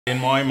In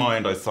my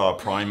mind, I saw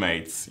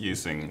primates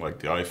using like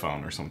the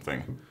iPhone or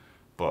something,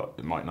 but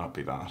it might not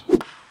be that.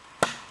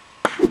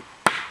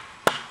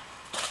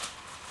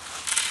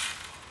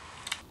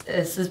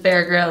 This is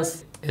Bear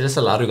Grylls. Is this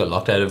a lad who got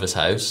locked out of his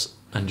house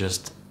and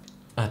just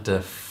had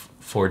to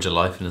forge a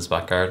life in his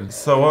back garden?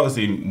 So what, is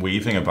he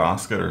weaving a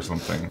basket or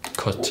something?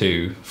 Cut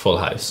to Full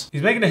House.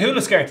 He's making a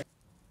hula skirt.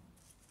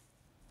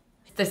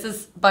 This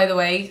is, by the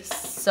way,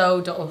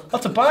 so dull.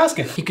 That's a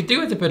basket. He could do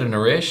with a bit of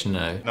narration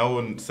now. No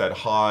one said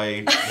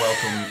hi,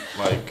 welcome,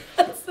 like...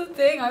 That's the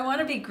thing, I want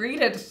to be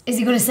greeted. Is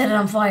he going to set it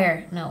on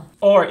fire? No.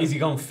 Or is he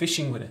going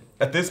fishing with it?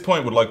 At this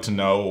point, would like to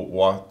know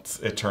what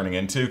it's turning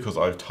into, because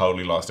I've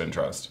totally lost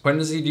interest. When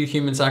does he do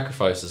human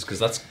sacrifices? Because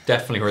that's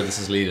definitely where this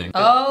is leading.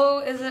 Oh,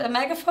 is it a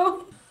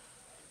megaphone?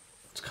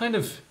 It's kind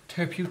of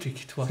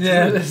therapeutic to watch.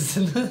 Yeah, it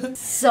is.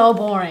 So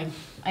boring.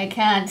 I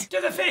can't. Do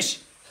the fish!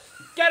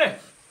 Get it!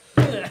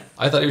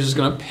 I thought he was just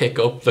going to pick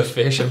up the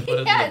fish and put it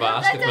in the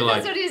basket and be that's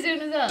like, what he's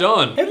doing as well.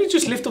 done. How did he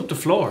just lift up the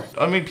floor?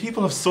 I mean,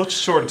 people have such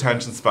short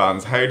attention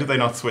spans. How do they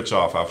not switch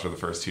off after the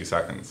first 2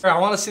 seconds? I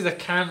want to see the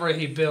camera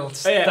he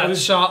built Yeah, that I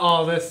was shot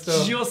all this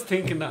stuff. Just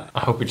thinking that. I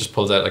hope he just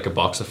pulls out like a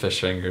box of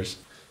fish fingers.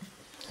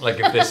 Like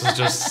if this is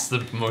just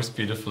the most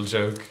beautiful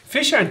joke.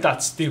 Fish aren't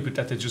that stupid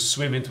that they just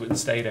swim into it and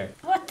stay there.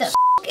 What the f***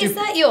 is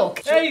that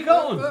yolk? There you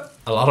go.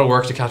 A lot of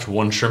work to catch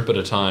one shrimp at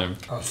a time.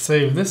 I'll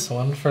save this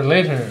one for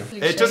later.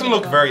 It doesn't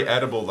look very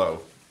edible though.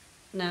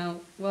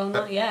 No, well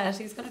not yet,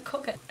 he's going to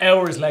cook it.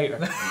 Hours later.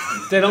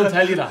 They don't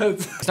tell you that.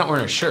 He's not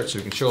wearing a shirt so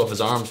he can show off his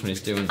arms when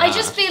he's doing that. I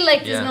just feel like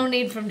there's Yeah. no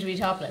need for him to be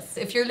topless.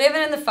 If you're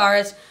living in the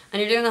forest and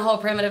you're doing the whole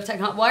primitive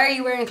technology, why are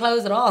you wearing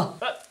clothes at all?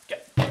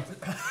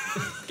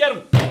 Get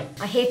him.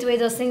 I hate the way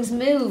those things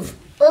move.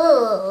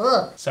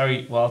 Ugh.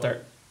 Sorry,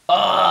 Walter.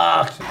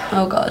 Ah!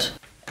 Oh god.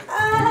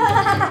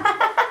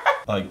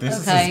 Like, this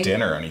is Okay. his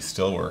dinner and he's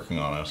still working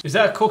on it. Is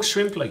that a cooked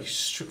shrimp like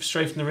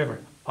straight from the river?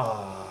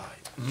 Ah.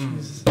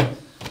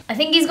 I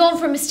think he's going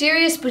for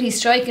mysterious, but he's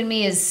striking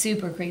me as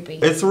super creepy.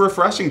 It's a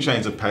refreshing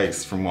change of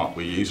pace from what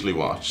we usually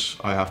watch,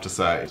 I have to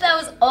say. That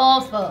was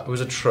awful. It was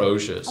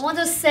atrocious. I want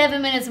those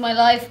 7 minutes of my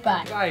life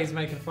back. Guy, he's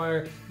making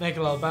fire, making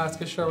a little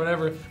basket, sure,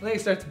 whatever. And then he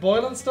starts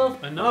boiling stuff.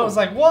 I know. I was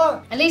like,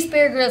 what? At least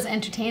Bear Grylls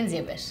entertains you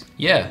a bit.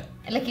 Yeah.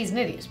 Like he's an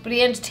idiot, but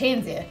he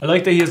entertains you. I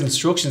like that he has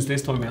instructions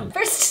this time around.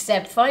 First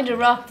step, find a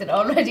rock that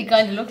already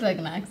kind of looked like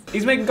an axe.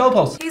 He's making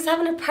goalposts. He's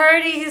having a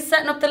party, he's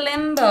setting up the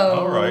limbo.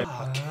 Alright.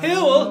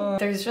 Cool.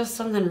 There's just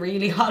something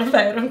really hot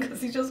about him because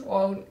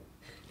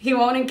he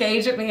won't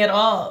engage with me at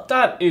all.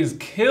 That is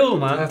cool,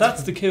 man.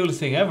 That's the coolest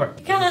thing ever.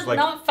 You can't like-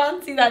 not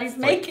fancy that. He's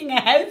making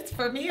a house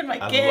for me and my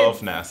A kids.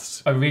 love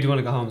nest. I really want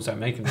to go home and start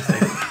making this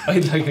thing. I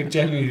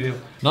genuinely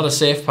do. Not a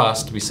safe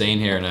pass to be seen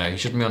here now. He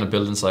shouldn't be on a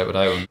building site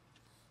without him.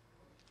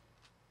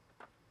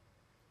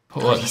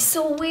 God, he's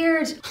so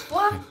weird.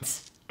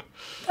 What?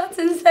 That's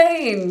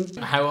insane.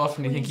 How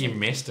often do you think he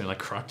missed and like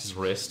cracked his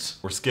wrist?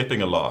 We're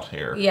skipping a lot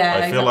here. Yeah,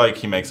 I feel I know. like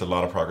he makes a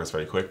lot of progress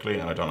very quickly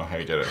and I don't know how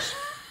he did it.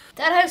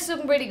 That house is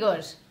looking pretty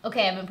good.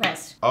 Okay, I'm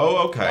impressed.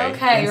 Oh, okay.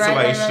 Okay,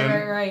 right,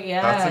 Insulation.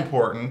 yeah. That's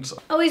important.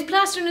 Oh, he's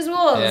plastering his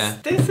walls. Yeah.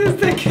 This is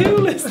the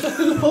coolest.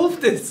 I love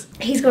this.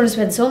 He's going to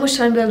spend so much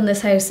time building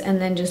this house and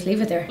then just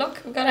leave it there.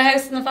 Look, we've got a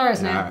house in the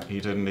forest now. Nah,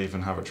 he didn't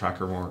even have a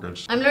tracker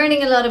mortgage. I'm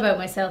learning a lot about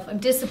myself. I'm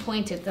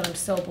disappointed that I'm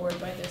so bored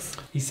by this.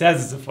 He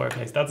says it's a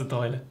fireplace. That's a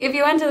toilet. If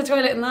you went to the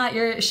toilet and that,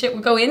 your shit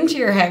would go into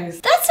your house.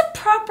 That's a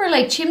proper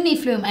like chimney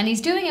flume and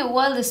he's doing it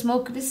while the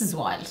smoke. This is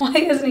wild. Why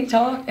isn't he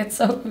talking? It's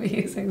so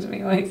confusing to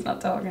me why he's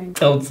not talking.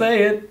 Don't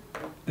say it.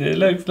 It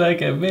looks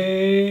like a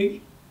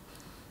big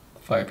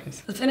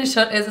fireplace. The finished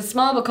hut is a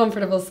small but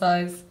comfortable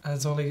size. And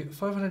it's only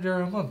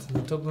 €500 a month in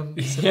the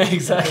Dublin city. Yeah,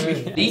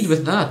 exactly. Lead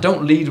with that.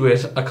 Don't lead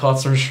with I caught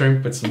some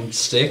shrimp with some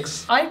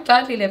sticks. I'd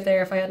gladly live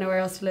there if I had nowhere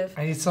else to live.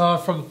 And you saw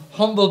from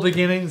humble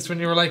beginnings when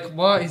you were like,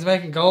 what? He's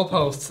making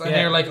goalposts. And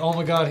Yeah. you're like, oh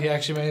my god, he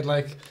actually made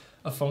like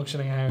a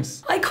functioning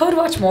house. I could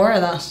watch more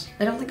of that.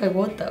 I don't think I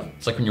would though.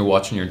 It's like when you're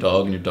watching your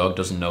dog and your dog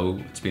doesn't know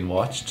it's been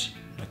watched.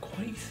 Like,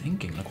 what are you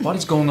thinking? Like, what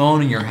is going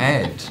on in your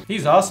head?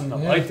 He's awesome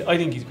though. Yeah. I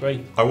think he's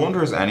great. I wonder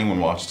has anyone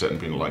watched it and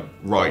been like,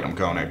 right, I'm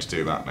going out to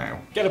do that now.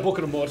 Get a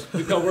bucket of mud.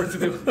 We've got work to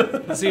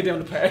do. We'll see you down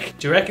the park.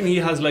 Do you reckon he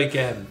has like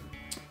a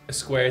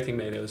square thing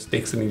made out of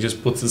sticks and he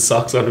just puts his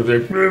socks on and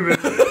like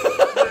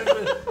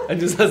and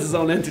just has his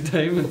own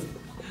entertainment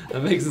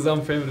and makes his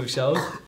own primitive shows?